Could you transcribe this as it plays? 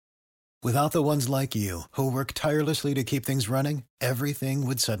Without the ones like you, who work tirelessly to keep things running, everything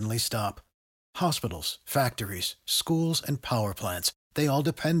would suddenly stop. Hospitals, factories, schools, and power plants, they all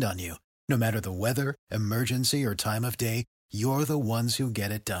depend on you. No matter the weather, emergency, or time of day, you're the ones who get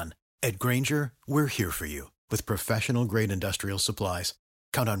it done. At Grainger, we're here for you with professional-grade industrial supplies.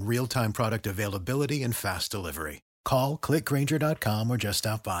 Count on real-time product availability and fast delivery. Call, click Grainger.com, or just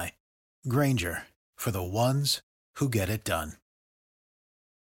stop by. Grainger, for the ones who get it done.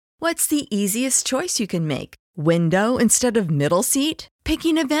 What's the easiest choice you can make? Window instead of middle seat?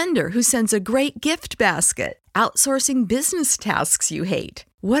 Picking a vendor who sends a great gift basket? Outsourcing business tasks you hate?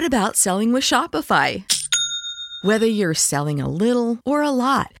 What about selling with Shopify? Whether you're selling a little or a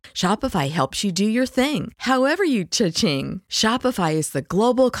lot, Shopify helps you do your thing, however you cha-ching. Shopify is the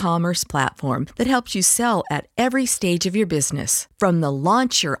global commerce platform that helps you sell at every stage of your business. From the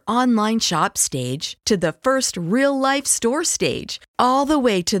launch your online shop stage to the first real-life store stage, all the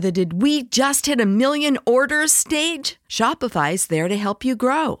way to the did we just hit a million orders stage. Shopify's there to help you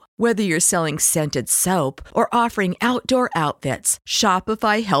grow. Whether you're selling scented soap or offering outdoor outfits,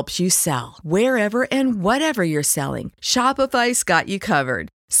 Shopify helps you sell. Wherever and whatever you're selling, Shopify's got you covered.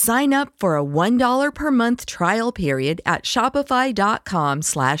 Sign up for a $1 per month trial period at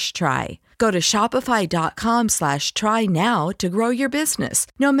shopify.com/try. Go to shopify.com/try now to grow your business,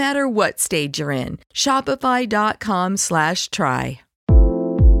 no matter what stage you're in. Shopify.com/try.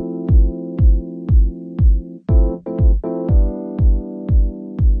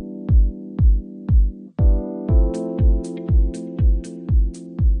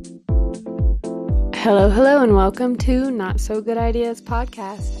 Hello, and welcome to Not So Good Ideas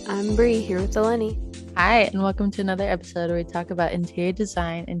podcast. I'm Bree here with Eleni. Hi, and welcome to another episode where we talk about interior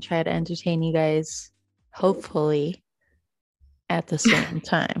design and try to entertain you guys, hopefully, at the same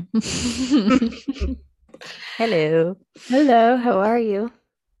time. Hello. Hello, how are you?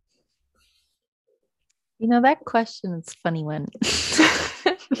 You know, that question is a funny one.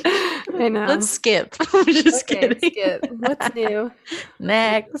 I know. Let's skip. I'm just kidding. Skip. What's new?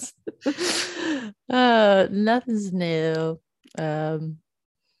 Next. Nothing's new.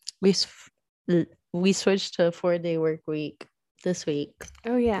 We switched to a 4-day work week this week.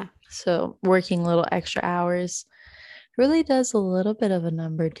 Oh, yeah. So working little extra hours really does a little bit of a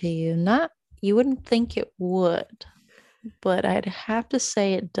number to you. You wouldn't think it would, but I'd have to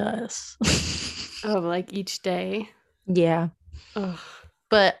say it does. Oh, like each day? Yeah. Oh,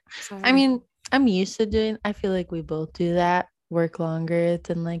 but sorry. I mean, I'm used to I feel like we both do that, work longer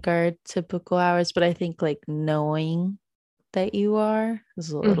than like our typical hours, but I think like knowing that you are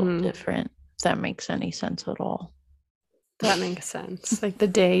is a little different, if that makes any sense at all. That makes sense. Like the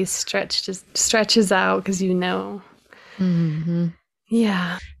day stretches out because you know. Mm-hmm.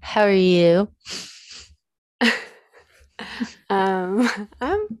 Yeah. How are you? I'm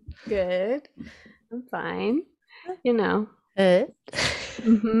good. I'm fine. You know. Good.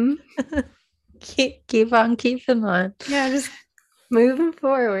 Keep on keeping on. Yeah, just moving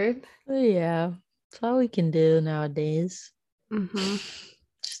forward. Yeah, that's all we can do nowadays.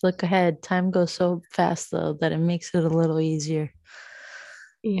 Just look ahead. Time goes so fast though that it makes it a little easier.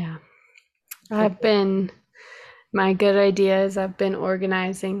 Yeah. My good idea is I've been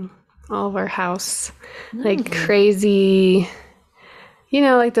organizing all of our house like crazy. You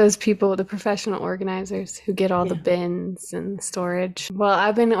know, like those people, the professional organizers who get all the bins and storage. Well,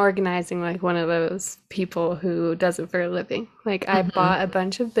 I've been organizing like one of those people who does it for a living. Like I bought a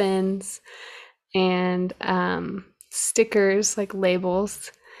bunch of bins and stickers, like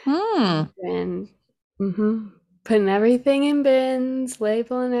labels, and putting everything in bins,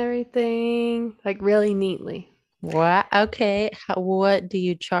 labeling everything, like really neatly. What? Okay. What do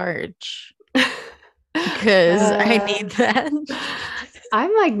you charge? Because I need that.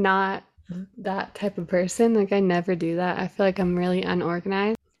 I'm like not that type of person. Like I never do that. I feel like I'm really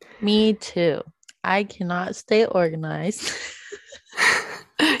unorganized. Me too. I cannot stay organized.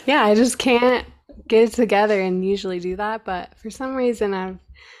 Yeah, I just can't get it together and usually do that. But for some reason,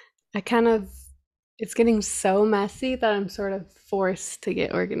 it's getting so messy that I'm sort of forced to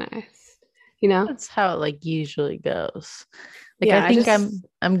get organized. You know? That's how it like usually goes. Like yeah, I think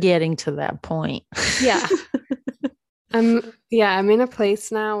I'm getting to that point. Yeah. I'm in a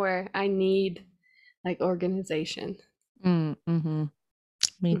place now where I need like organization. Me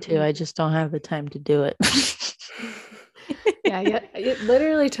too. I just don't have the time to do it. Yeah, it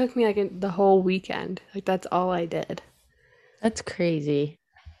literally took me like the whole weekend. Like that's all I did. That's crazy.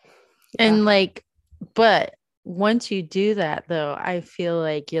 Yeah. And like, but once you do that though, I feel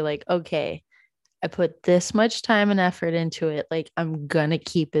like you're like, okay, I put this much time and effort into it. Like I'm gonna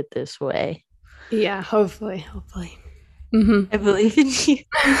keep it this way. Yeah, hopefully. I believe in you.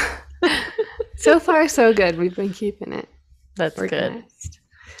 So far, so good. We've been keeping it That's organized.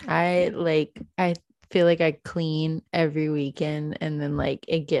 good. I feel like I clean every weekend, and then like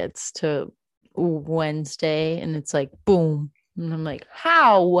it gets to Wednesday and it's like boom. And I'm like,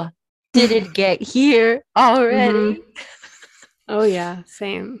 how did it get here already? Oh yeah,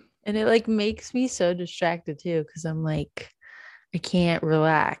 same. And it like makes me so distracted too, because I'm like, I can't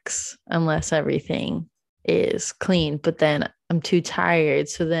relax unless everything is clean. But then I'm too tired.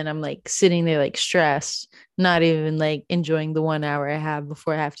 So then I'm like sitting there like stressed, not even like enjoying the 1 hour I have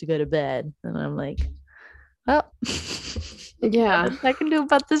before I have to go to bed. And I'm like, well, Yeah. nothing I can do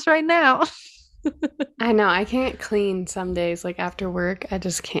about this right now. I know. I can't clean some days. Like after work, I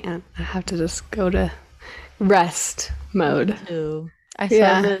just can't. I have to just go to rest mode. Too. I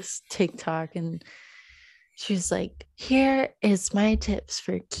Yeah. saw this TikTok and she was like, here is my tips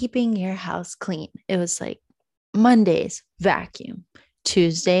for keeping your house clean. It was like Mondays, vacuum,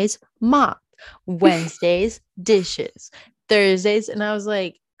 Tuesdays, mop, Wednesdays, dishes, Thursdays. And I was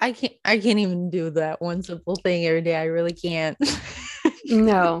like, I can't even do that one simple thing every day. I really can't.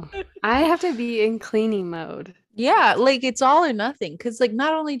 No, I have to be in cleaning mode. Yeah, like it's all or nothing. Cause like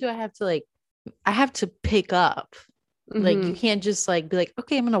not only do I have to like I have to pick up. Like you Mhm. can't just like be like,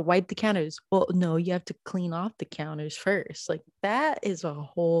 okay, I'm gonna wipe the counters. Well, no, you have to clean off the counters first. Like that is a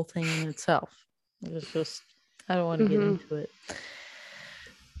whole thing in itself. It's just I don't want to get Mhm. into it.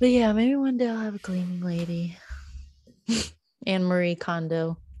 But yeah, maybe one day I'll have a cleaning lady. Anne Marie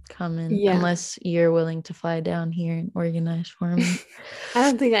Kondo coming, Yeah. unless you're willing to fly down here and organize for me. I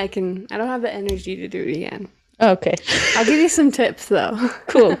don't think I can. I don't have the energy to do it again. Okay. I'll give you some tips though.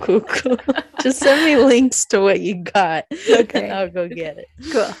 Cool. Just send me links to what you got. Okay. And I'll go get it.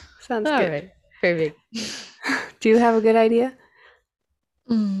 Cool. Sounds All good. right. Perfect. Do you have a good idea?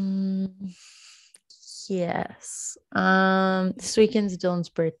 Yes. This weekend's Dylan's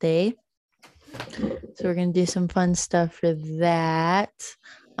birthday. So we're gonna do some fun stuff for that.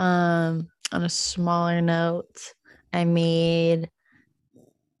 On a smaller note, I made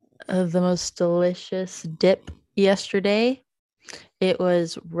the most delicious dip yesterday. It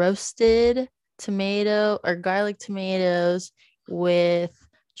was roasted tomato or garlic tomatoes with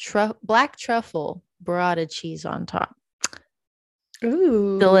black truffle burrata cheese on top.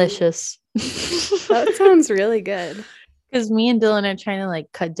 Ooh. Delicious. That sounds really good. Because me and Dylan are trying to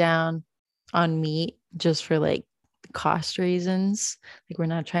like cut down on meat just for like cost reasons. Like we're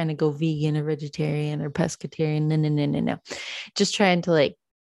not trying to go vegan or vegetarian or pescatarian. No. Just trying to like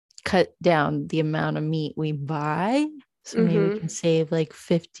cut down the amount of meat we buy. So maybe we can save like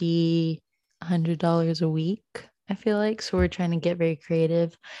 $100 a week, I feel like. So we're trying to get very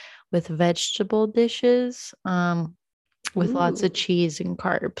creative with vegetable dishes, with lots of cheese and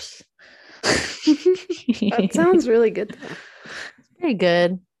carbs. That sounds really good though. It's very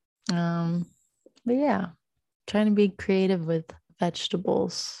good. But yeah, trying to be creative with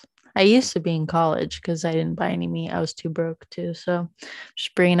vegetables. I used to be in college because I didn't buy any meat. I was too broke too. So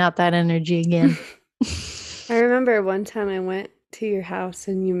just bringing out that energy again. I remember one time I went to your house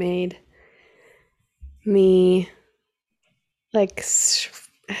and you made me like,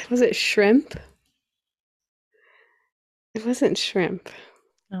 was it shrimp? It wasn't shrimp.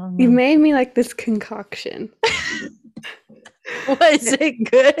 You made me like this concoction. Was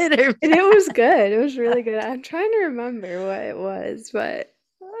it good or And it was good. It was really good. I'm trying to remember what it was, but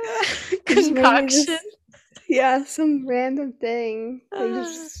concoction? Yeah, some random thing that you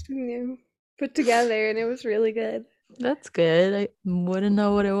just put together, and it was really good. That's good. I wouldn't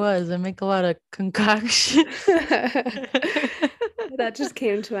know what it was. I make a lot of concoction. That just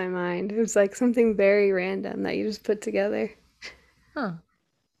came to my mind. It was like something very random that you just put together. Huh.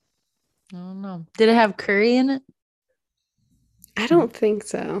 I don't know. Did it have curry in it? I don't think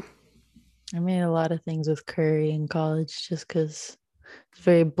so. I made a lot of things with curry in college just because it's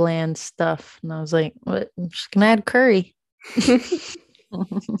very bland stuff. And I was like, what? I'm just going to add curry.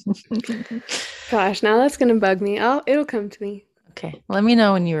 Gosh, now that's going to bug me. It'll come to me. Okay. Let me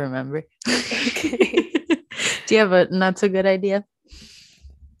know when you remember. Okay. Do you have a not so good idea?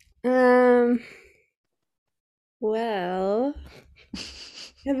 Well, I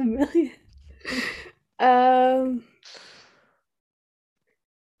have a million.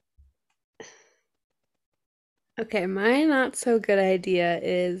 Okay, my not so good idea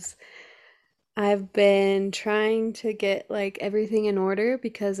is I've been trying to get like everything in order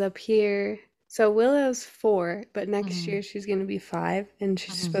because up here, so Willow's 4, but next year she's gonna be 5 and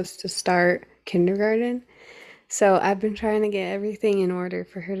she's supposed to start kindergarten. So I've been trying to get everything in order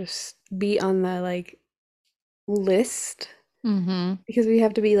for her to be on the like list because we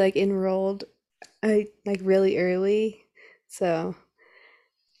have to be like enrolled like really early. So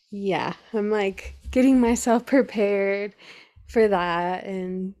Yeah, I'm like getting myself prepared for that.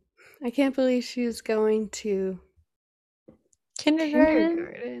 And I can't believe she's going to Kindergarten.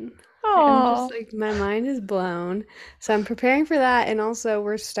 kindergarten. I'm just Oh. like, my mind is blown. So I'm preparing for that. And also,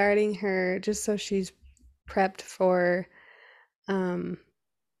 we're starting her just so she's prepped for um,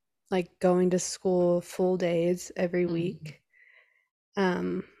 like going to school full days every week.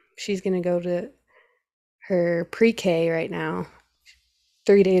 Um, she's going to go to her pre-K right now,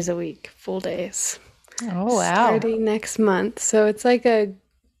 3 days a week, full days, Oh wow. starting next month. So it's like a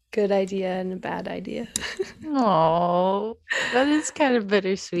good idea and a bad idea. Oh, that is kind of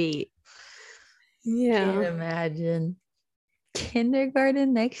bittersweet. Can't Yeah, imagine.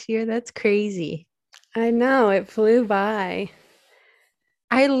 Kindergarten next year. That's crazy. I know it flew by.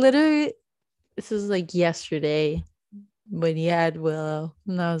 I literally, this is like yesterday when you had Willow,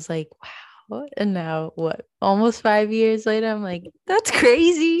 and I was like, wow. And now, what, almost 5 years later, I'm like, that's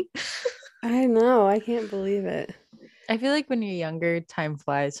crazy. I know, I can't believe it. I feel like when you're younger, time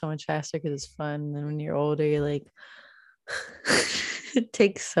flies so much faster because it's fun. And then when you're older, you're like, it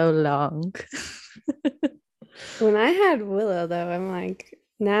takes so long. When I had Willow, though, I'm like,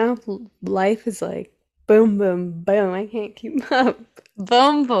 now life is like boom, boom, boom. I can't keep up.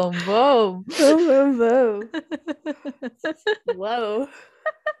 Boom, boom, boom. Boom, boom, boom. Whoa.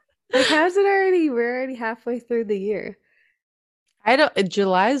 Like, how's it already? We're already halfway through the year. I don't,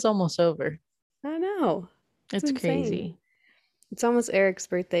 July is almost over. I know. It's It's insane. crazy. It's almost Eric's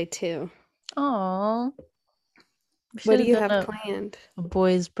birthday, too. Oh, What do you done have planned? a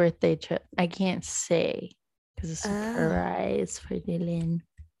boy's birthday trip. I can't say because it's a Oh. surprise for Dylan.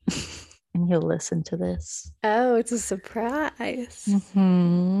 And he'll listen to this. Oh, it's a surprise.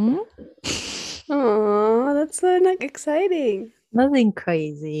 Mm-hmm. Oh, that's so exciting. Nothing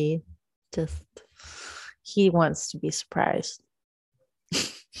crazy. Just he wants to be surprised.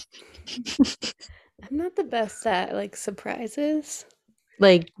 I'm not the best at like surprises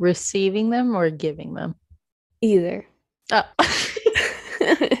Like receiving them or giving them? either. Oh.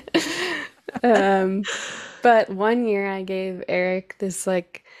 But one year I gave Eric this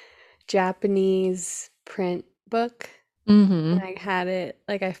like Japanese print book. Mm-hmm. And I had it,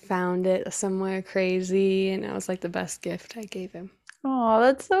 like I found it somewhere crazy, and it was like the best gift I gave him. Oh,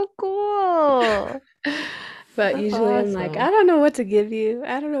 that's so cool. But That's usually I'm like, awesome. I don't know what to give you.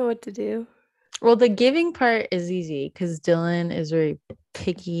 I don't know what to do. Well, the giving part is easy because Dylan is very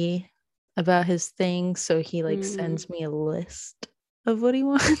picky about his things. So he like Mm. sends me a list of what he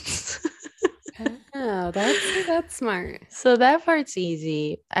wants. Oh, that's smart. So that part's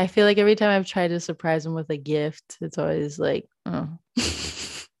easy. I feel like every time I've tried to surprise him with a gift, it's always like, oh,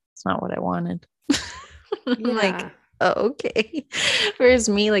 it's not what I wanted. I'm like, Yeah. oh, okay. Whereas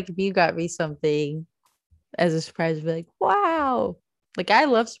me, like, if you got me something as a surprise, I'd be like, wow. Like, I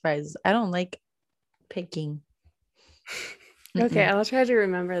love surprises. I don't like picking. Okay, I'll try to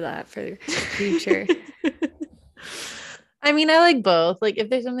remember that for future. I mean, I like both. Like, if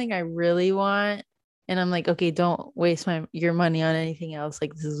there's something I really want, and I'm like, okay, don't waste your money on anything else.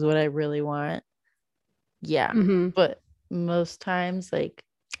 Like, this is what I really want. Yeah. Hmm. But most times, like,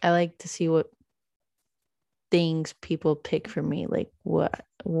 I like to see what things people pick for me, like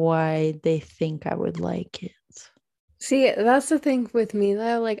why they think I would like it. See, that's the thing with me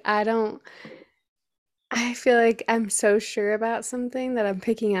though. Like, I feel like I'm so sure about something that I'm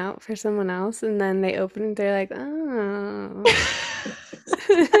picking out for someone else, and then they open it, they're like, oh.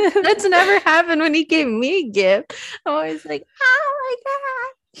 That's never happened when he gave me a gift. I'm always like, oh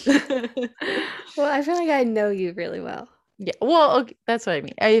my god. Well, I feel like I know you really well. Yeah, well, okay, that's what I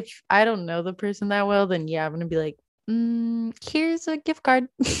mean. If I don't know the person that well, then yeah, I'm gonna be like, here's a gift card.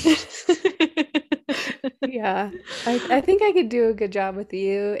 Yeah, I think I could do a good job with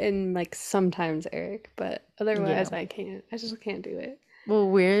you and like sometimes Eric, but otherwise Yeah. I can't. I just can't do it. Well,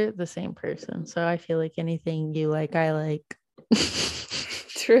 we're the same person, so I feel like anything you like, I like.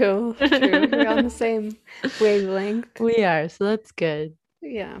 True, true. We're on the same wavelength. We are, so that's good.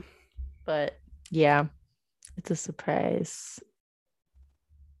 Yeah. But yeah, it's a surprise.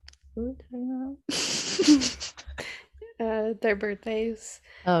 What are we talking about? Their birthdays.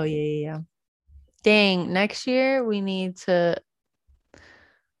 Oh yeah. Dang, next year we need to.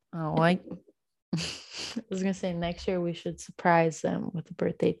 Oh, like I was gonna say next year we should surprise them with a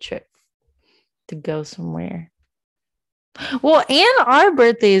birthday trip to go somewhere. Well, and our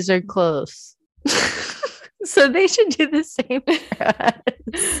birthdays are close. So they should do the same for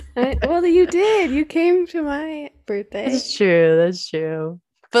us. Well, you did. You came to my birthday. That's true. That's true.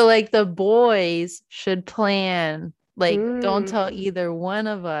 But like the boys should plan. Like, don't tell either one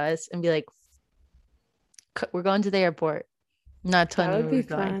of us and be like, we're going to the airport. Not telling That you would where be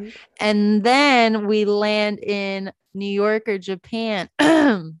we're going. fun. And then we land in New York or Japan.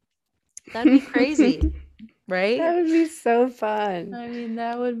 That'd be crazy, right? That would be so fun. I mean,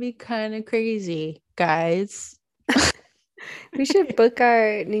 that would be kind of crazy, guys. We should book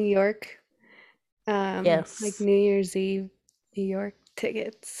our New York, like Yes. New Year's Eve New York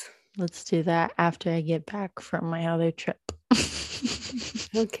tickets. Let's do that after I get back from my other trip.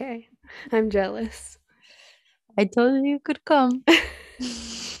 Okay. I'm jealous. I told you you could come. Do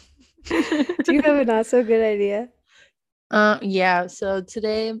you have a not so good idea? Yeah, so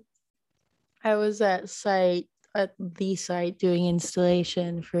today I was at the site doing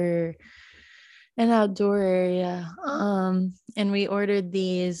installation for an outdoor area. And we ordered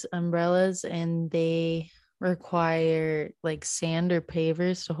these umbrellas and they require like sand or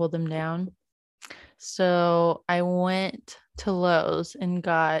pavers to hold them down. So I went to Lowe's and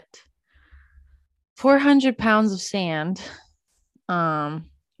got 400 pounds of sand. Oh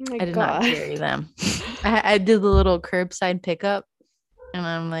my I did God. not carry them. I did the little curbside pickup and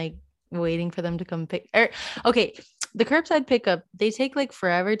I'm like waiting for them to come pick. Okay, the curbside pickup, they take like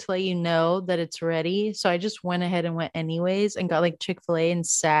forever to let you know that it's ready. So I just went ahead and went anyways and got like Chick-fil-A and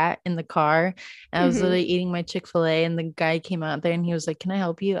sat in the car. And I was literally eating my Chick-fil-A and the guy came out there and he was like, "Can I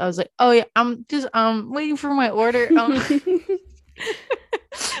help you?" I was like, "Oh yeah, I'm just waiting for my order."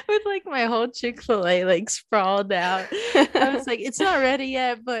 With like my whole Chick-fil-A like sprawled out. I was like, "It's not ready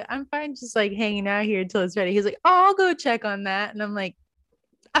yet, but I'm fine just like hanging out here until it's ready." He's like, "Oh, I'll go check on that." And I'm like,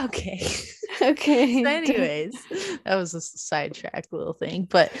 okay. Okay. So anyways, that was a sidetrack little thing,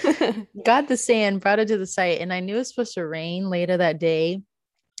 but got the sand, brought it to the site, and I knew it was supposed to rain later that day.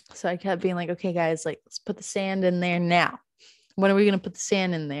 So I kept being like, "Okay, guys, like let's put the sand in there now. When are we gonna put the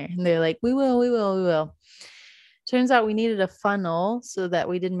sand in there?" And they're like, we will. Turns out we needed a funnel so that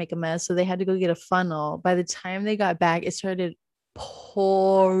we didn't make a mess. So they had to go get a funnel. By the time they got back, it started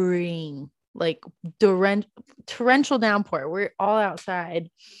pouring like torrential downpour. We're all outside.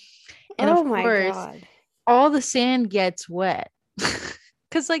 And Oh of my course, God. all the sand gets wet.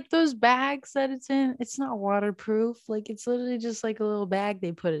 Because like those bags that it's in, it's not waterproof. Like it's literally just like a little bag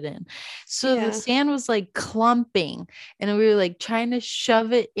they put it in. So the Yeah. sand was like clumping and we were like trying to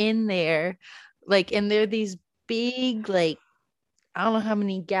shove it in there. Like, and there are these big, like, I don't know how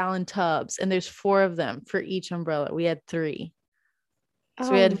many gallon tubs, and there's 4 of them for each umbrella. We had 3.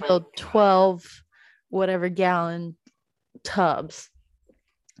 So we Oh had to my fill God. 12 whatever gallon tubs.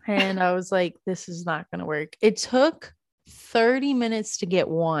 And I was like, this is not going to work. It took 30 minutes to get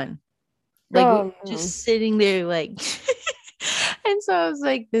one. Like we Oh were no. just sitting there like and so I was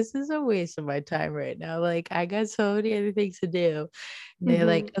like, this is a waste of my time right now. Like I got so many other things to do. And they're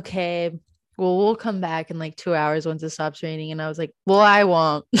like, okay, well, we'll come back in like 2 hours once it stops raining. And I was like, well, I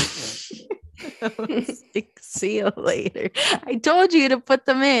won't. I was like, see you later. I told you to put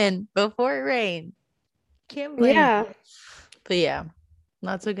them in before it rained. Can't blame Yeah. me. But yeah,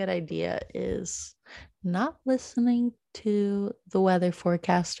 not so good idea is not listening to the weather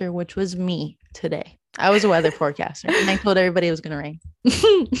forecaster, which was me today. I was a weather forecaster and I told everybody it was going to rain.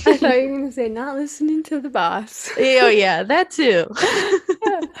 I thought you were going to say not listening to the boss. Oh, yeah, that too.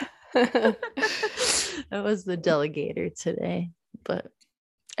 That was the delegator today. But,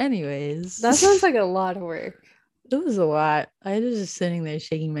 anyways, That sounds like a lot of work. it was a lot. I was just sitting there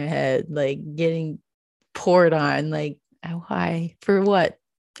shaking my head, like getting poured on, like, why? For what?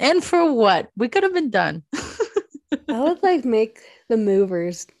 And for what? We could have been done. I would like make the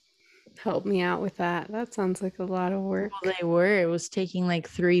movers help me out with that. That sounds like a lot of work. Well, they were. It was taking like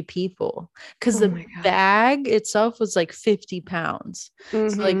 3 people because Oh the my God. bag itself was like 50 pounds. So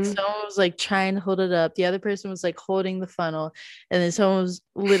like Mhm. someone was like trying to hold it up. The other person was like holding the funnel. And then someone was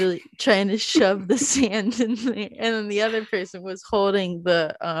literally trying to shove the sand in there. And then the other person was holding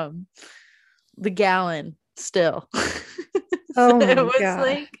the gallon still. So Oh it my was God.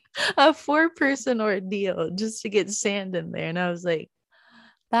 like a 4-person ordeal just to get sand in there. And I was like,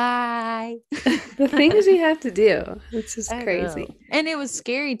 bye. The things you have to do. It's just I crazy. know. And it was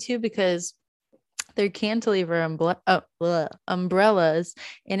scary too because they're cantilever umbrellas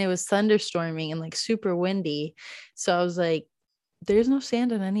and it was thunderstorming and like super windy. So I was like, there's no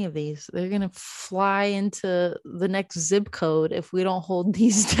sand in any of these. They're going to fly into the next zip code if we don't hold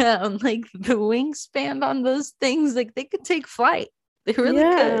these down. Like the wingspan on those things, like they could take flight. They really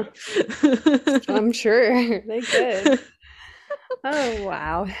could. I'm sure they could. Oh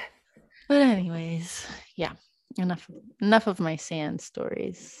wow. But anyways, yeah, enough of my sand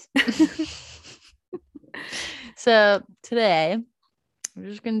stories. So today we're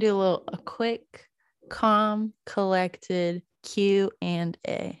just gonna do a quick, calm, collected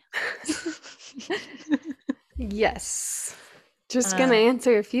Q&A. Yes. Just gonna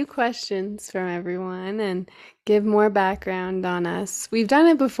answer a few questions from everyone and give more background on us. We've done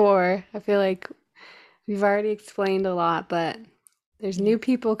it before. I feel like we've already explained a lot, but there's new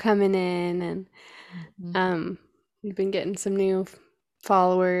people coming in, and we've been getting some new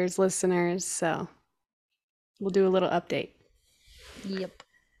followers, listeners, so we'll do a little update. Yep.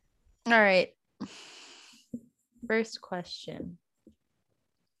 All right. First question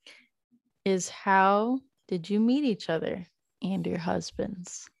is, how did you meet each other and your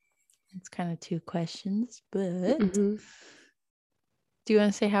husbands? It's kind of two questions, but do you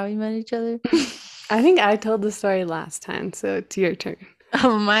want to say how we met each other? I think I told the story last time, so it's your turn.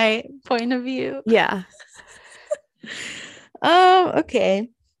 My point of view? Yeah. Okay.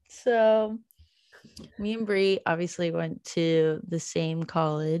 So me and Bree obviously went to the same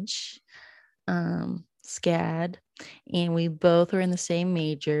college, SCAD, and we both were in the same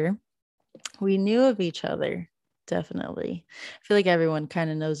major. We knew of each other, definitely. I feel like everyone kind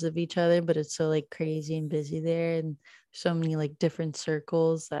of knows of each other, but it's so like crazy and busy there, and so many like different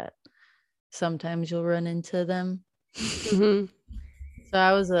circles that sometimes you'll run into them. So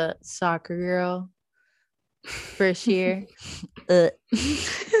I was a soccer girl first year.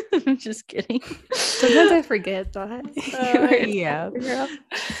 I'm just kidding. Sometimes I forget that. Yeah.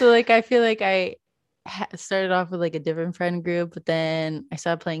 So like I feel like I started off with like a different friend group, but then I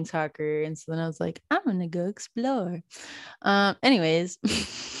started playing soccer, and so then I was like, I'm gonna go explore. Anyways,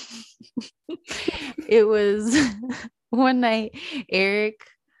 it was one night Eric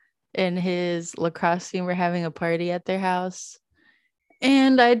and his lacrosse team were having a party at their house,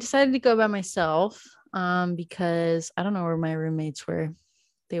 and I decided to go by myself because I don't know where my roommates were.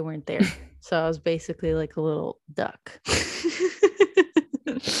 They weren't there. So I was basically like a little duck.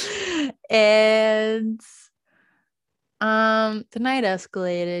 And the night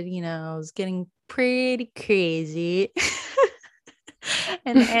escalated, you know, I was getting pretty crazy.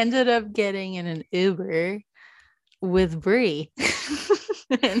 And ended up getting in an Uber with Bree.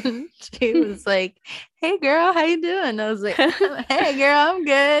 And she was like, hey girl, how you doing? I was like, hey girl, I'm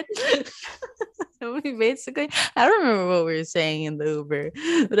good. We basically, I don't remember what we were saying in the Uber,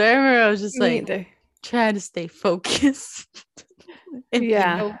 but I remember I was just like trying to stay focused. If you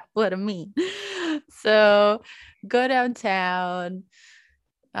know what I mean. So go downtown.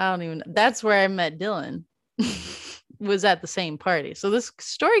 I don't even know. That's where I met Dylan. Was at the same party. So this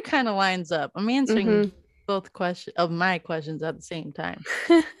story kind of lines up. I'm answering both of my questions at the same time.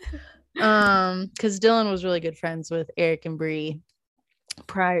 Because Dylan was really good friends with Eric and Bree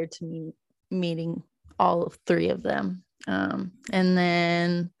prior to me meeting all of three of them. And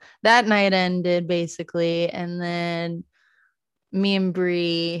then that night ended basically, and then me and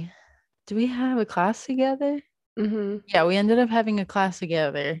Bree, do we have a class together? Yeah, we ended up having a class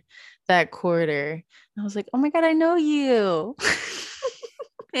together that quarter. And I was like, oh my God, I know you.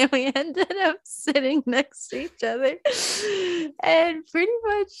 And we ended up sitting next to each other. And pretty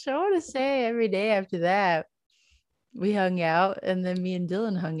much, I want to say every day after that, we hung out, and then me and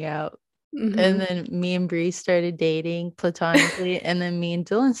Dylan hung out. And then me and Bree started dating platonically, and then me and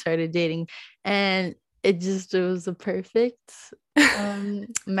Dylan started dating. And it was a perfect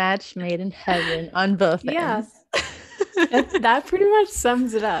match made in heaven on both ends. That pretty much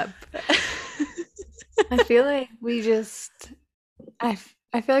sums it up. I feel like I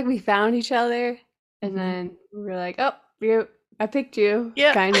feel like we found each other, and then we were like, oh, I picked you.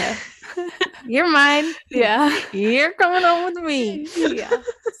 Yeah, kind of. You're mine. Yeah, you're coming home with me. Yeah,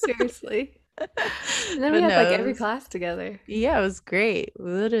 seriously. And then we had like every class together. Yeah, it was great.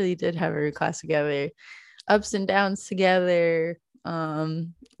 We literally did have every class together, ups and downs together,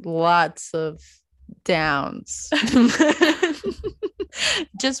 lots of downs.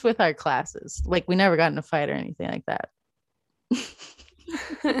 Just with our classes. Like we never got in a fight or anything like that.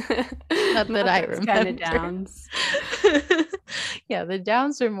 Not that I remember. Kind of downs. Yeah, the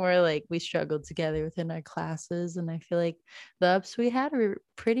downs are more like we struggled together within our classes, and I feel like the ups we had were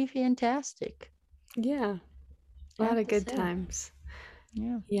pretty fantastic. Yeah, a lot of good times.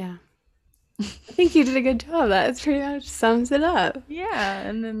 Yeah. I think you did a good job. That pretty much sums it up. Yeah,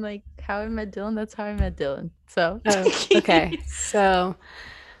 and then like how I met Dylan, that's how I met Dylan. So okay. So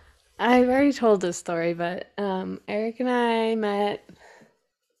I've already told this story, but Eric and I met.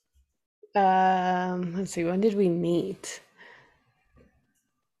 Let's see, when did we meet?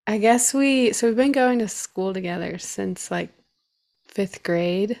 I guess we've been going to school together since like 5th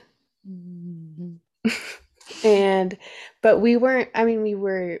grade. But we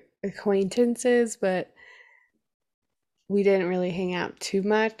were acquaintances, but we didn't really hang out too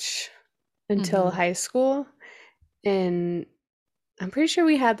much until high school. And I'm pretty sure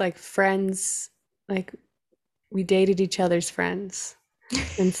we had like friends, like we dated each other's friends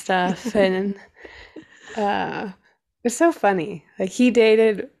and stuff. And it's so funny. Like he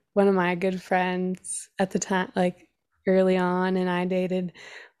dated one of my good friends at the time, like early on, and I dated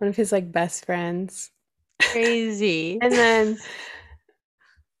one of his like best friends. Crazy. And then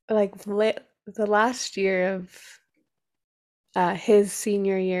like the last year of his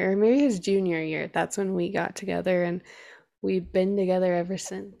senior year, or maybe his junior year, that's when we got together, and we've been together ever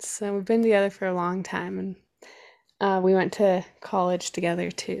since. So we've been together for a long time, and we went to college together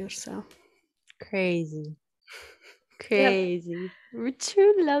too. So Crazy. yep, Crazy.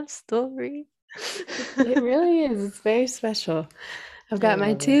 True love story. it really is. It's very special. I've I got my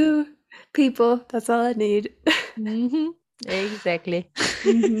love it. 2 people. That's all I need. Exactly.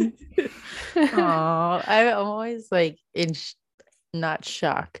 Mhm. Oh, I'm always like in not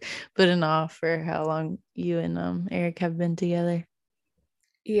shock, but in awe for how long you and Eric have been together.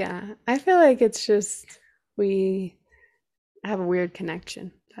 Yeah, I feel like it's just we have a weird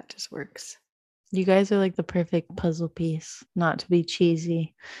connection that just works. You guys are like the perfect puzzle piece, not to be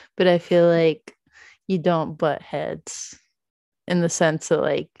cheesy, but I feel like you don't butt heads in the sense that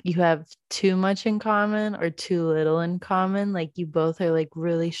like you have too much in common or too little in common. Like you both are like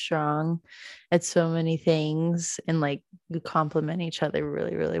really strong at so many things and like you complement each other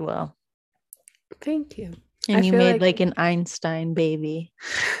really, really well. Thank you. I And you feel made like, like an Einstein baby.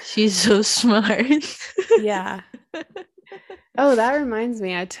 She's so smart. yeah. Oh, that reminds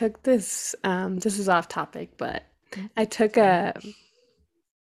me. I took this, this is off topic, but I took I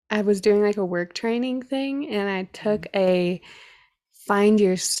was doing like a work training thing, and I took a find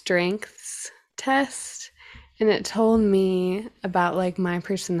your strengths test, and it told me about like my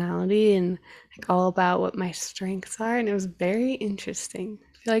personality and like all about what my strengths are, and it was very interesting.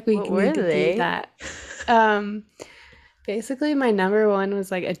 I feel like we What were need to do they? that. Um, Basically my number one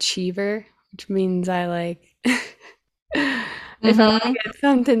was like achiever, which means I like if I want to Mm-hmm. get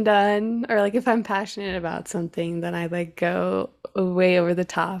something done, or like if I'm passionate about something, then I like go way over the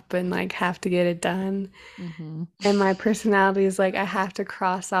top and like have to get it done. Mm-hmm. And my personality is like I have to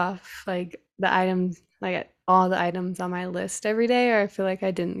cross off like the items, like all the items on my list every day, or I feel like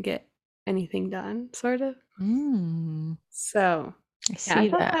I didn't get anything done, sort of. Mm, So, I yeah, I see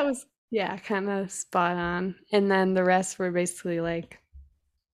thought that. that was, yeah, kind of spot on. And then the rest were basically like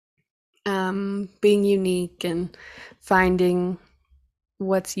being unique and finding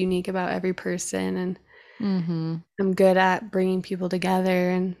what's unique about every person. And Mm-hmm. I'm good at bringing people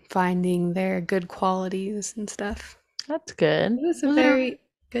together and finding their good qualities and stuff. That's good. It was a Those are very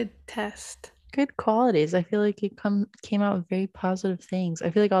good test. good qualities. I feel like you came out with very positive things.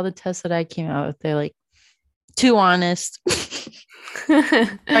 I feel like all the tests that I came out with, they're like too honest,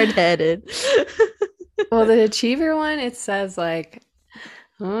 hard headed. Well, the achiever one, it says like,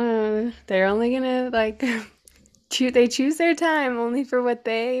 oh, they're only gonna like they choose their time only for what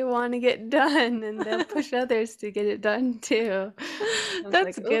they want to get done, and they'll push others to get it done too. I was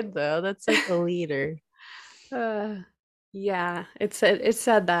That's like, oh, good though. That's like a leader. uh, yeah. It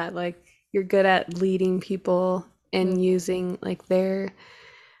said that like you're good at leading people and using like their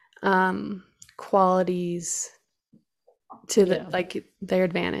qualities to Yeah. like their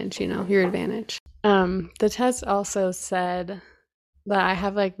advantage, your advantage. The test also said that I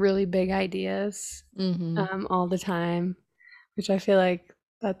have like really big ideas Mm-hmm. all the time, which I feel like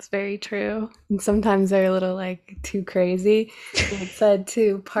that's very true. And sometimes they're a little like too crazy. And it said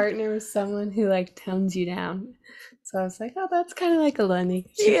to partner with someone who like tones you down. So I was like, oh, that's kind of like Eleni.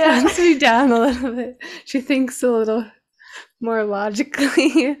 She Yeah. tones me down a little bit. She thinks a little more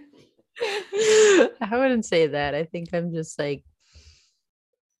logically. I wouldn't say that. I think I'm just like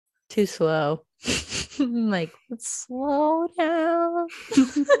too slow. Like, let's slow down.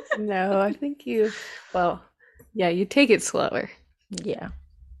 No, I think well, yeah, you take it slower. Yeah.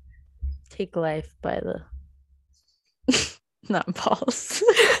 Take life by the not balls.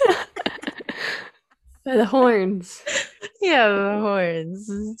 By the horns. Yeah, the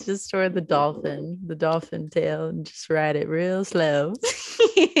horns. Just or the dolphin tail, and just ride it real slow.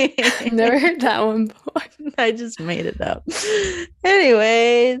 Never heard that one before. I just made it up.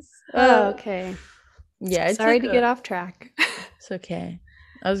 Anyways, Oh, okay. yeah, I Sorry took to get off track. it's okay.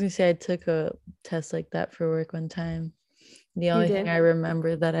 I was gonna say I took a test like that for work one time. The You only thing did? I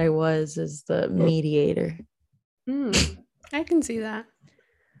remember that I was is the mediator. I can see that.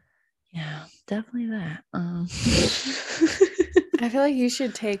 Yeah, definitely that. I feel like you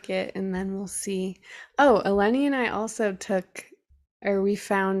should take it and then we'll see. Oh, Eleni and I also took, or we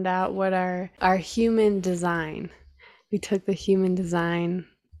found out what our human design. We took the human design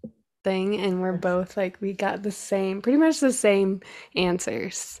thing, and we're both like, we got the same, pretty much the same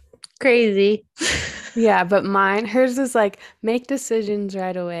answers. Crazy. Yeah, but hers was like make decisions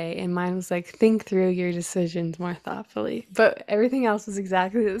right away, and mine was like think through your decisions more thoughtfully. But everything else was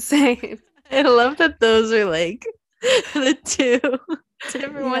exactly the same. I love that those are like the two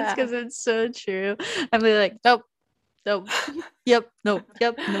different ones Yeah. because it's so true. I'm like, nope, nope, yep, nope,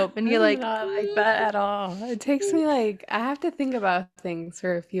 and you're I'm like, not like that at all. It takes me like I have to think about things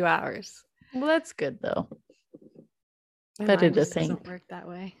for a few hours. well, that's good though. My Better mind to just doesn't think. work that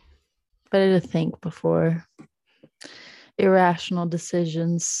way. Better to think before irrational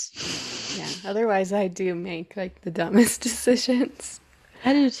decisions. Yeah. Otherwise, I do make like the dumbest decisions.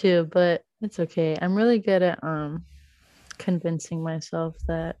 I do too, but it's okay. I'm really good at convincing myself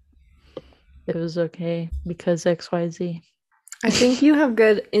that it was okay because XYZ. I think you have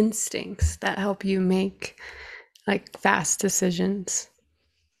good instincts that help you make like fast decisions.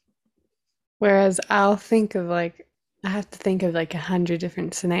 Whereas I'll think of like, I have to think of like 100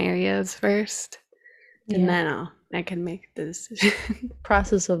 different scenarios first, and then I can make the decision.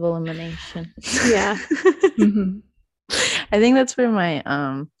 Process of elimination. Yeah. Mm-hmm. I think that's where my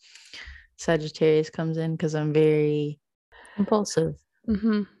Sagittarius comes in because I'm very impulsive.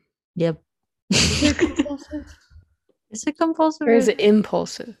 Mm-hmm. Yep. Is it compulsive? Is it compulsive Or is it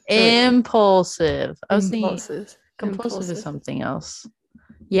impulsive? impulsive? I was thinking Impulsive. compulsive is something else.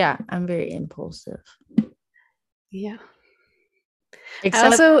 Yeah, I'm very impulsive. Yeah.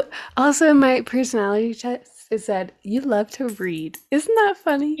 Except Also in my personality test, it said you love to read. Isn't that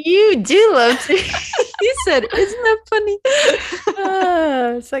funny? you do love to. You said, "Isn't that funny?"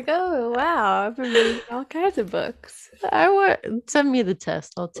 It's like, oh wow, I've been reading all kinds of books. Send me the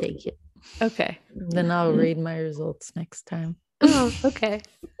test. I'll take it. Okay. Then I'll read my results next time. Oh, okay.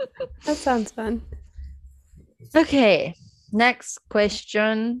 That sounds fun. Okay. Next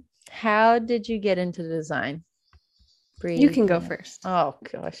question. How did you get into design? Bree, You can go first. Oh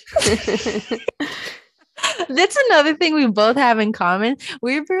gosh. That's another thing we both have in common.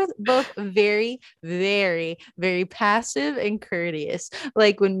 We're both very, very, very passive and courteous.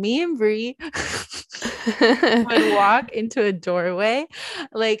 Like when me and Bree would walk into a doorway,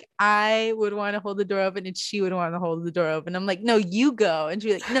 like I would want to hold the door open and she would want to hold the door open. I'm like, no, you go. And she'd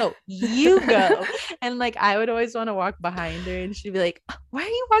be like, no, you go. And like I would always want to walk behind her and she'd be like, why are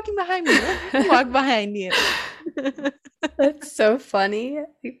you walking behind me? Let me walk behind you. That's so funny.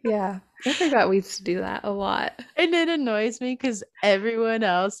 Yeah. I forgot we used to do that a lot. And it annoys me because everyone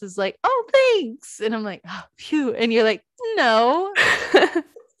else is like, oh, thanks. And I'm like, oh, phew. And you're like, no.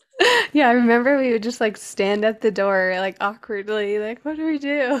 Yeah, I remember we would just like stand at the door like awkwardly, like, what do we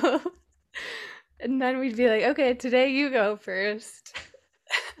do? And then we'd be like, okay, today you go first.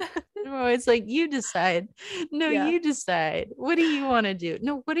 And we're always like, you decide. No, Yeah. you decide. What do you want to do?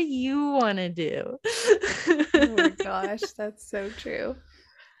 No, what do you want to do? Oh my gosh, that's so true.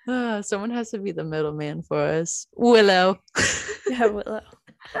 Someone has to be the middleman for us. Willow. Yeah, Willow.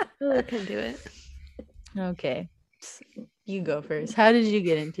 Willow can do it. Okay. You go first. How did you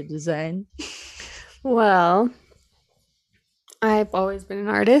get into design? Well, I've always been an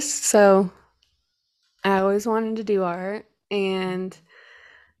artist, so I always wanted to do art, and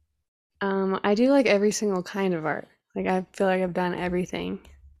I do like every single kind of art. Like I feel like I've done everything.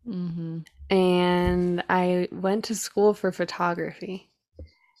 Mm-hmm. And I went to school for photography.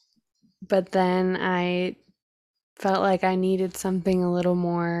 But then I felt like I needed something a little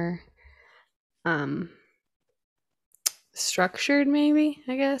more structured, maybe,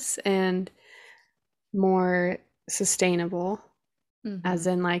 I guess, and more sustainable. Mm-hmm. As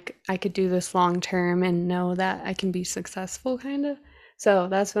in, like, I could do this long term and know that I can be successful, kind of. So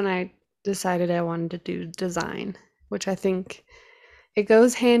that's when I decided I wanted to do design, which I think it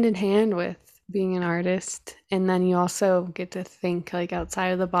goes hand in hand with being an artist. And then you also get to think like outside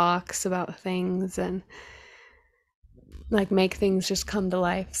of the box about things and like make things just come to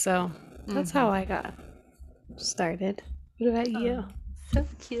life. So that's how I got started. What about you? So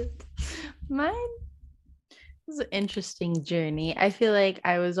cute. Mine was an interesting journey. I feel like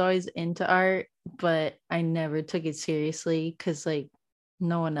I was always into art, but I never took it seriously because like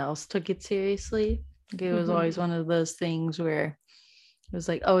no one else took it seriously. Like, it was always one of those things where it was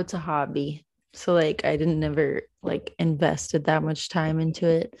like, oh, it's a hobby. So like I didn't never like invested that much time into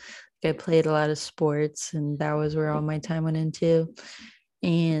it. Like, I played a lot of sports and that was where all my time went into.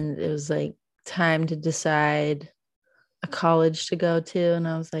 And it was like time to decide a college to go to. And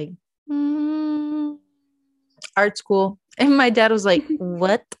I was like, art school. And my dad was like,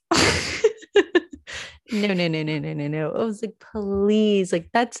 what? No. I was like, please, like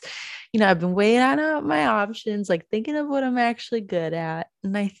that's, I've been weighing out my options, like thinking of what I'm actually good at.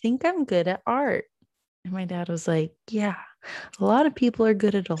 And I think I'm good at art. And my dad was like, yeah, a lot of people are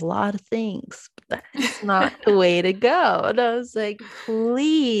good at a lot of things, but that's not the way to go. And I was like,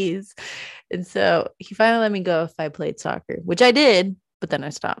 please. And so he finally let me go if I played soccer, which I did, but then I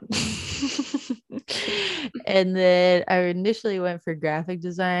stopped. And then I initially went for graphic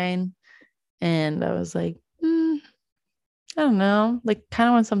design, and I was like, I don't know, like kind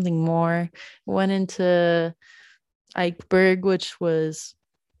of want something more. Went into Eichberg, which was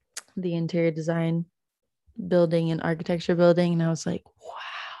the interior design building and architecture building. And I was like,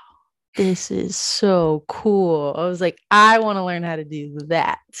 wow, this is so cool. I was like, I want to learn how to do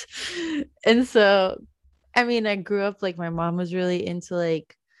that. And so, I mean, I grew up like my mom was really into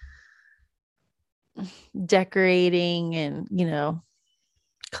like decorating and,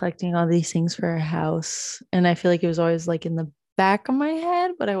 collecting all these things for her house. And I feel like it was always like in the back of my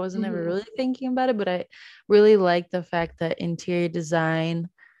head, but I wasn't ever really thinking about it. But I really like the fact that interior design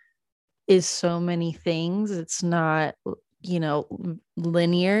is so many things. It's not,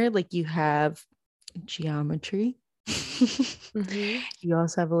 linear. Like you have geometry. You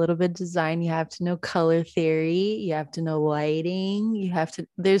also have a little bit of design. You have to know color theory. You have to know lighting.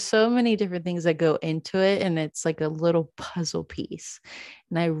 There's so many different things that go into it. And it's like a little puzzle piece.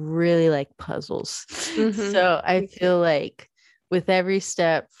 And I really like puzzles. So I feel like with every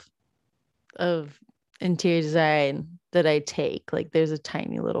step of interior design that I take, like there's a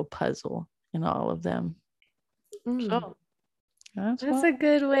tiny little puzzle in all of them. So that's a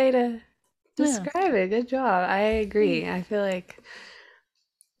good way to describe it. Good job. I agree. I feel like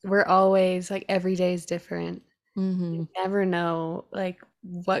we're always like every day is different. You never know like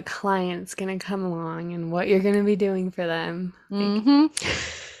what client's gonna come along and what you're gonna be doing for them. Like,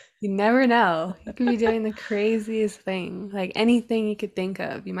 you never know. You could be doing the craziest thing, like anything you could think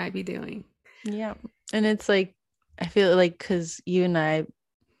of, you might be doing. Yeah. And it's like, I feel like because you and I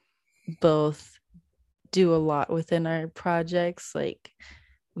both do a lot within our projects, like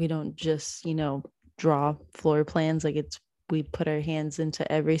we don't just, draw floor plans. Like we put our hands into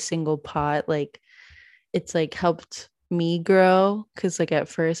every single pot. Like it's like helped me grow. Cause like at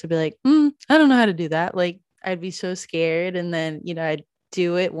first I'd be like, I don't know how to do that. Like I'd be so scared. And then, I'd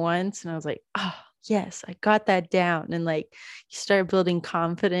do it once and I was like, oh yes, I got that down. And like you start building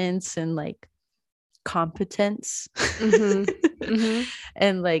confidence and like competence.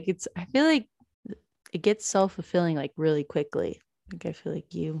 And like I feel like it gets self-fulfilling like really quickly. Like I feel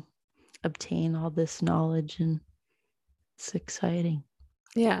like you obtain all this knowledge and it's exciting.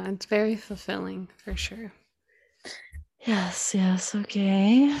 Yeah, it's very fulfilling for sure. Yes.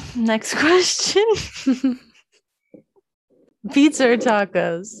 Okay. Next question. Pizza or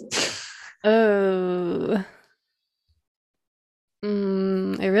tacos? Oh.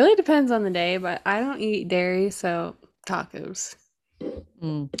 It really depends on the day, but I don't eat dairy, so tacos. I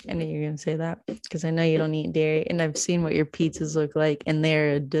knew you were going to say that because I know you don't eat dairy, and I've seen what your pizzas look like, and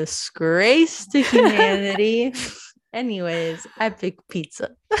they're a disgrace to humanity. Anyways, I pick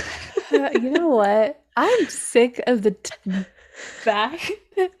pizza. You know what? I'm sick of the back.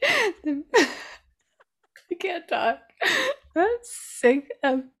 I can't talk. I'm sick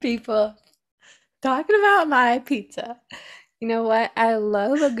of people talking about my pizza. You know what? I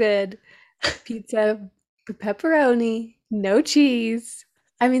love a good pizza with pepperoni, no cheese.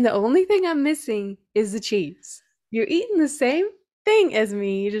 I mean, the only thing I'm missing is the cheese. You're eating the same thing as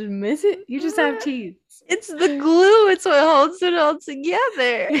me. You just miss it. You just have cheese. It's the glue. It's what holds it all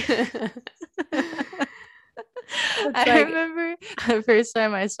together. I remember the first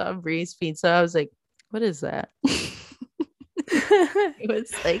time I saw Bree's Pizza, I was like, what is that? It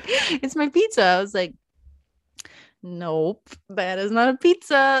was like, it's my pizza. I was like, nope, that is not a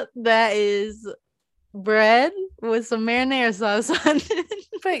pizza. That is bread with some marinara sauce on it.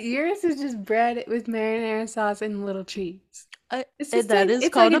 But yours is just bread with marinara sauce and little cheese. That is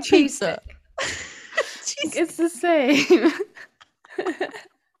called like a pizza. It's the same.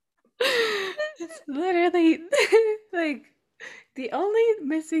 It's literally like the only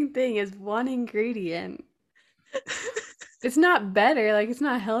missing thing is one ingredient. It's not better, like it's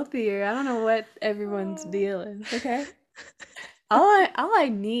not healthier. I don't know what everyone's deal is, okay? All I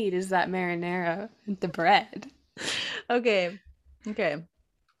need is that marinara and the bread. Okay. I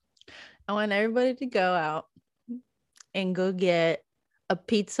want everybody to go out and go get a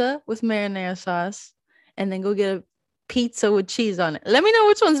pizza with marinara sauce and then go get a pizza with cheese on it. Let me know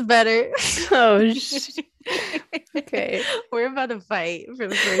which one's better. Oh, okay. We're about to fight for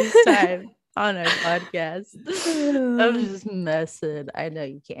the first time on our podcast. I'm just messing. I know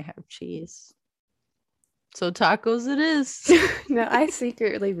you can't have cheese. So tacos it is. No, I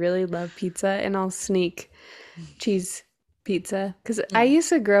secretly really love pizza and I'll sneak cheese pizza because I used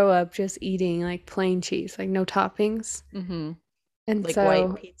to grow up just eating like plain cheese, like no toppings. Mm-hmm. And Like white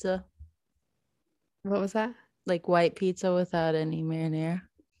so, pizza. what was that? Like white pizza without any marinara.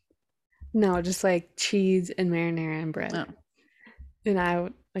 No, just like cheese and marinara and Oh. bread. And I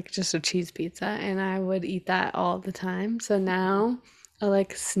would like just a cheese pizza, and I would eat that all the time. So now I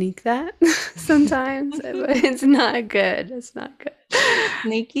like sneak that sometimes, but it's not good. It's not good.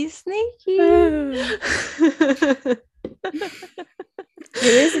 Sneaky, sneaky. It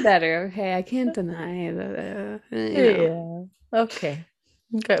is better, okay? I can't deny that. Yeah. Okay.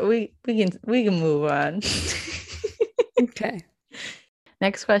 Okay. We can move on. Okay.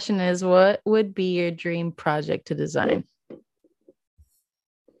 Next question is, what would be your dream project to design?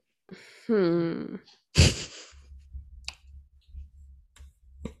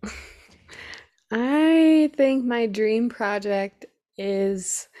 I think my dream project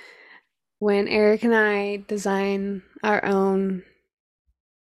is when Eric and I design our own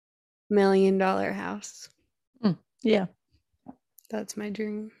 $1 million house. Yeah. That's my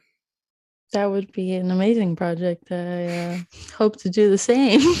dream. That would be an amazing project. I hope to do the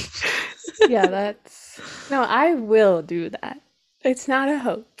same. Yeah, no, I will do that. It's not a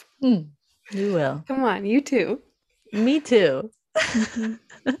hope. You will. Come on, you too. Me too.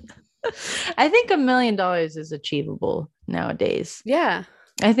 I think $1 million is achievable nowadays. Yeah.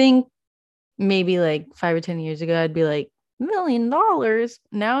 I think maybe like 5 or 10 years ago, I'd be like, $1 million.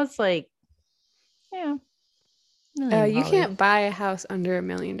 Now it's like, yeah. You can't buy a house under $1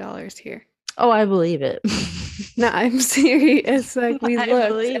 million here. Oh, I believe it. No, I'm serious. Like we I looked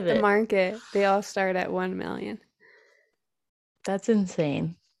believe at the it. market, they all start at 1 million. That's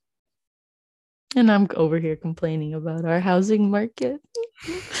insane. And I'm over here complaining about our housing market.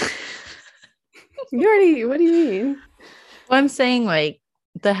 What do you mean? Well, I'm saying like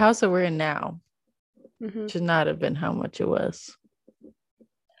the house that we're in now Mm-hmm. should not have been how much it was.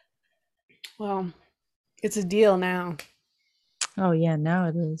 Well, it's a deal now. Oh yeah, now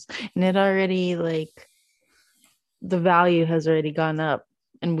it is. And it already like the value has already gone up,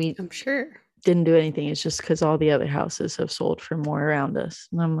 and I'm sure. didn't do anything. It's just because all the other houses have sold for more around us.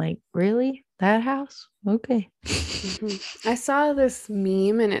 And I'm like, really? That house? Okay. Mm-hmm. I saw this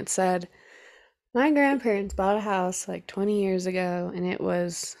meme and it said, my grandparents bought a house like 20 years ago and it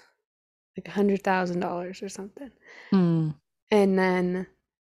was like $100,000 or something. Mm. And then,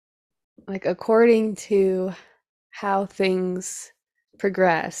 like, according to how things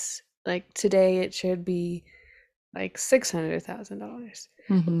progress, like today it should be like $600,000.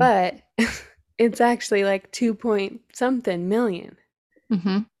 Mm-hmm. But it's actually like 2 point something million.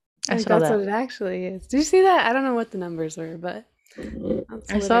 Mm-hmm. Like that's what it actually is. Did you see that? I don't know what the numbers were, but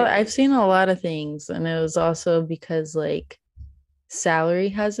I've seen a lot of things, and it was also because like salary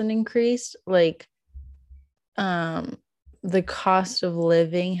hasn't increased. Like the cost of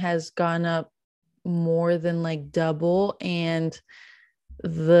living has gone up more than like double, and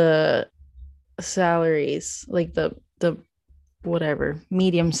the salaries, like the whatever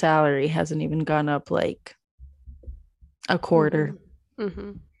medium salary, hasn't even gone up like a quarter.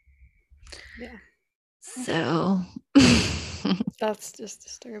 Mm-hmm. Yeah. So that's just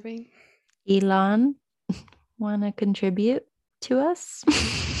disturbing. Elon, want to contribute to us?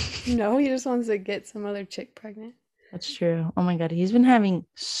 No, he just wants to get some other chick pregnant. That's true. Oh my God. He's been having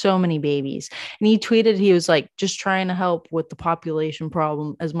so many babies. And he tweeted, he was like, just trying to help with the population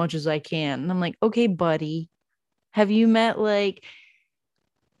problem as much as I can. And I'm like, okay, buddy, have you met like,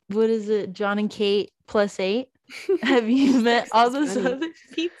 what is it? John and Kate +8? Have you met all those other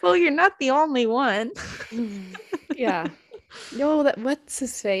people? You're not the only one. Yeah. Yo, what's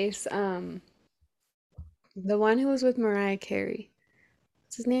his face? The one who was with Mariah Carey.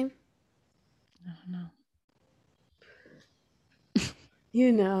 What's his name? I don't know.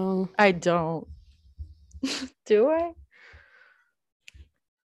 You know. I don't. Do I?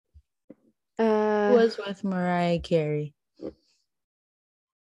 Who was with Mariah Carey?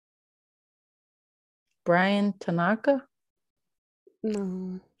 Brian Tanaka?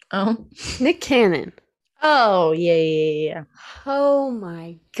 No. Oh. Nick Cannon. Oh, yeah. Oh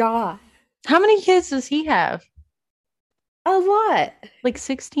my God. How many kids does he have? A lot. Like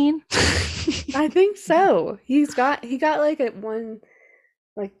 16? I think so. He got like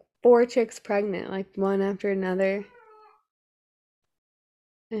like 4 chicks pregnant, like one after another.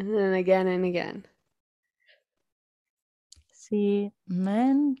 And then again and again. See,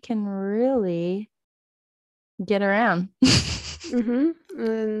 men can really get around.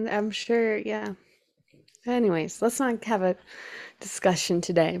 And I'm sure, yeah. Anyways, let's not have a discussion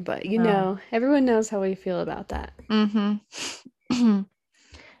today, but everyone knows how we feel about that.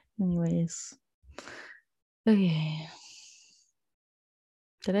 Anyways. Okay.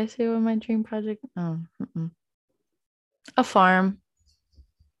 Did I say what my dream project? Oh, a farm.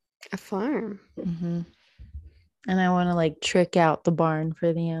 A farm. Mm-hmm. And I want to like trick out the barn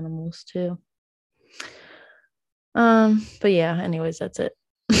for the animals too. But yeah, anyways, that's it.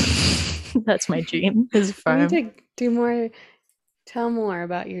 That's my dream, is a You farm. need to do more. Tell more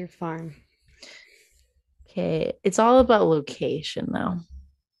about your farm. Okay, it's all about location though.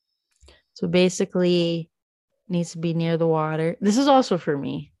 So basically, it needs to be near the water. This is also for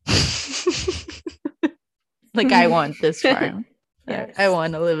me. Like I want this farm. Yes. I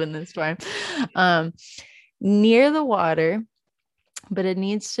want to live in this farm. Near the water, but it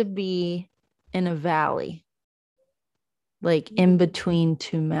needs to be in a valley, like in between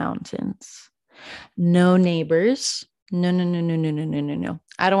two mountains. No neighbors. No, no, no, no, no, no, no, no, no.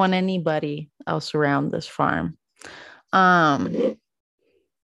 I don't want anybody else around this farm.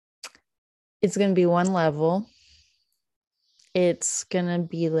 It's gonna be one level. It's gonna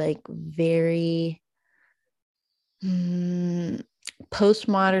be like very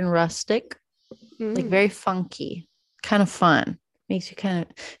postmodern rustic, like very funky, kind of fun. Makes you kind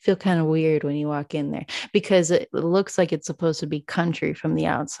of feel kind of weird when you walk in there because it looks like it's supposed to be country from the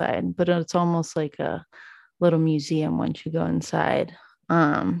outside, but it's almost like a little museum once you go inside.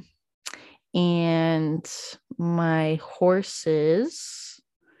 And my horses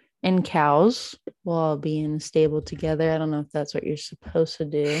and cows will all be in a stable together. I don't know if that's what you're supposed to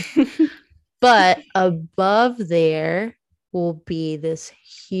do. But above there will be this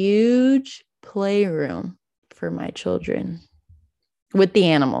huge playroom for my children with the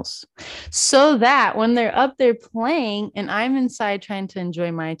animals, so that when they're up there playing and I'm inside trying to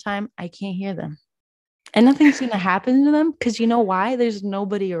enjoy my time, I can't hear them. And nothing's going to happen to them because you know why? There's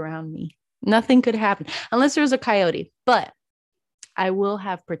nobody around me. Nothing could happen unless there was a coyote, but I will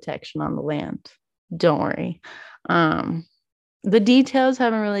have protection on the land. Don't worry. The details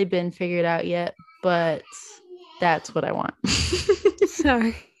haven't really been figured out yet, but that's what I want.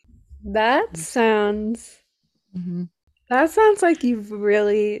 Sorry. That sounds like you've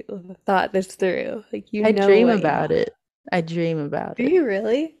really thought this through. Like I dream about it. Do you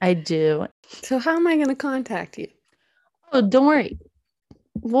really? I do. So how am I going to contact you? Oh, don't worry.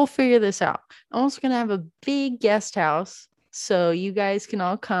 We'll figure this out. I'm also going to have a big guest house so you guys can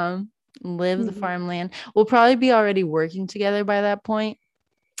all come live the farmland. We'll probably be already working together by that point.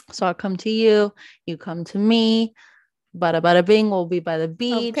 So I'll come to you. You come to me. Bada bada bing. We'll be by the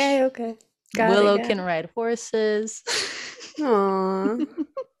beach. Okay. Willow can ride horses. Aww.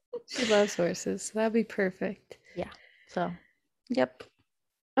 She loves horses. So that'd be perfect. Yeah. So, yep.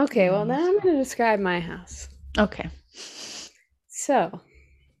 Okay, well, now I'm going to describe my house. Okay. So,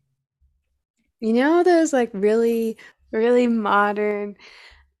 you know those like really, really modern,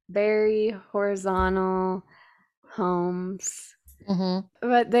 very horizontal homes,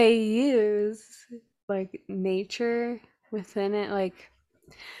 but they use like nature within it, like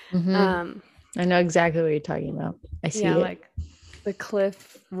I know exactly what you're talking about. I see it. Like the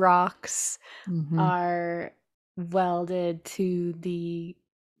cliff rocks are welded to the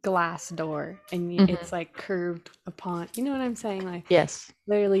glass door and it's like curved upon, you know what I'm saying? Like, yes,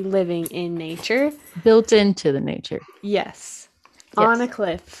 literally living in nature, built into the nature. Yes. On a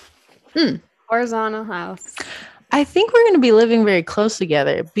cliff. Horizontal house. I think we're going to be living very close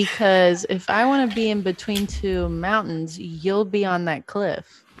together because if I want to be in between two mountains, you'll be on that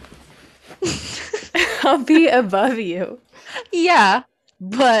cliff. I'll be above you. Yeah,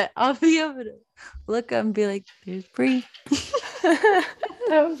 but I'll be able to look up and be like, there's Bree.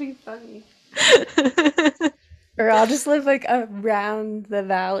 That would be funny. Or I'll just live like around the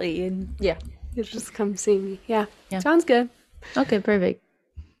valley and you'll just come see me. Yeah. Sounds good. Okay, perfect.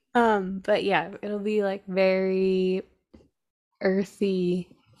 But yeah, it'll be like very earthy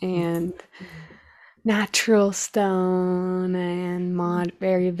and natural stone and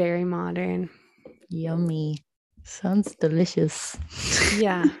very, very modern. Yummy. Sounds delicious.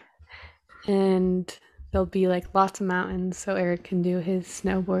 Yeah. And there'll be like lots of mountains so Eric can do his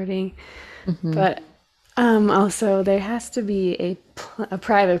snowboarding. But also there has to be a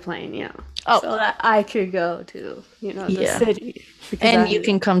private plane, so that I could go to, the city. And you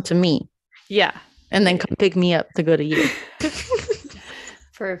can come to me. Yeah. And then come pick me up to go to you.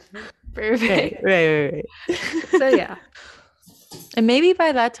 Perfect. Right. So yeah. And maybe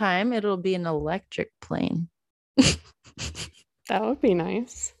by that time it'll be an electric plane. That would be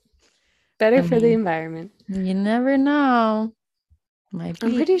nice. Better for the environment. You never know. Might be.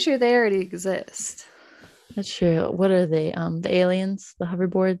 I'm pretty sure they already exist. That's true. What are they? The aliens, the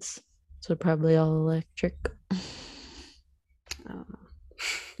hoverboards. So probably all electric.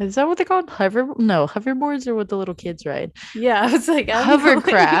 Is that what they're called? No, hoverboards are what the little kids ride. Yeah, I was like,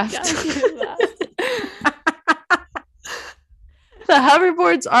 hovercraft. The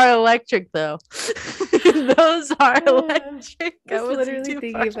hoverboards are electric, though. Those are electric. I was literally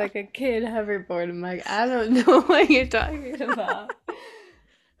thinking of like a kid hoverboard. I'm like, I don't know what you're talking about.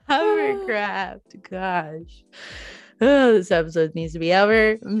 Hovercraft. Gosh. Oh, this episode needs to be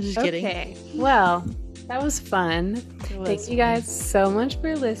over. I'm just kidding. Okay. Well, that was fun. Thank you guys so much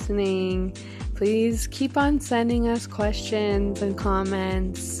for listening. Please keep on sending us questions and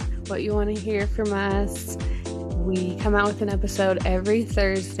comments, what you want to hear from us. We come out with an episode every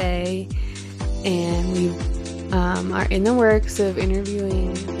Thursday, and we are in the works of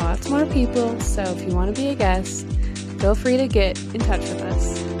interviewing lots more people. So if you want to be a guest, feel free to get in touch with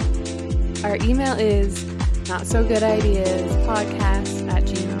us. Our email is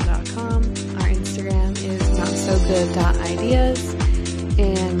notsogoodideaspodcast@gmail.com. Our Instagram is notsogood.ideas,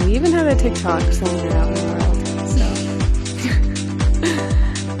 and we even have a TikTok somewhere out in the world. So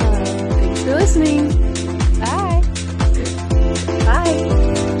thanks for listening. Bye. Bye.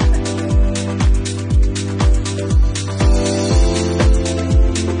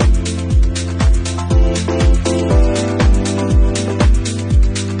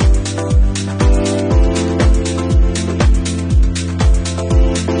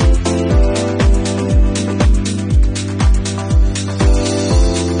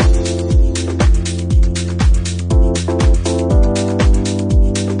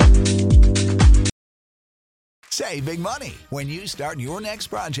 Save big money when you start your next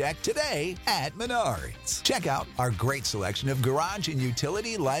project today at Menards. Check out our great selection of garage and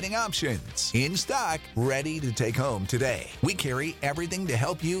utility lighting options. In stock, ready to take home today. We carry everything to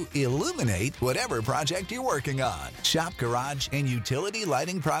help you illuminate whatever project you're working on. Shop garage and utility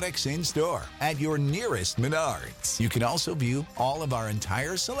lighting products in store at your nearest Menards. You can also view all of our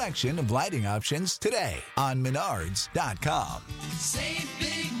entire selection of lighting options today on Menards.com. Save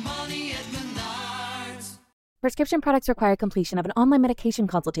big money at Menards. Prescription products require completion of an online medication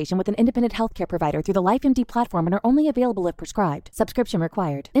consultation with an independent healthcare provider through the LifeMD platform and are only available if prescribed. Subscription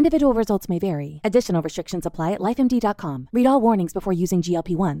required. Individual results may vary. Additional restrictions apply at lifemd.com. Read all warnings before using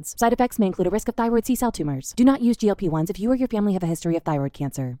GLP-1s. Side effects may include a risk of thyroid C-cell tumors. Do not use GLP-1s if you or your family have a history of thyroid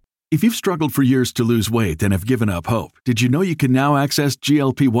cancer. If you've struggled for years to lose weight and have given up hope, did you know you can now access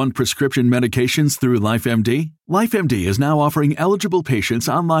GLP-1 prescription medications through LifeMD? LifeMD is now offering eligible patients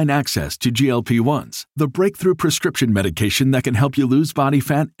online access to GLP-1s, the breakthrough prescription medication that can help you lose body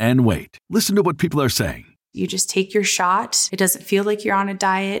fat and weight. Listen to what people are saying. You just take your shot. It doesn't feel like you're on a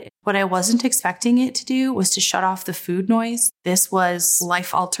diet. What I wasn't expecting it to do was to shut off the food noise. This was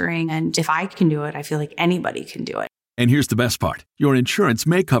life-altering, and if I can do it, I feel like anybody can do it. And here's the best part. Your insurance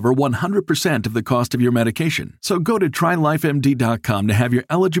may cover 100% of the cost of your medication. So go to TryLifeMD.com to have your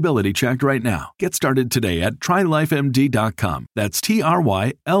eligibility checked right now. Get started today at TryLifeMD.com. That's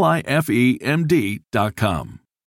TryLifeMD.com.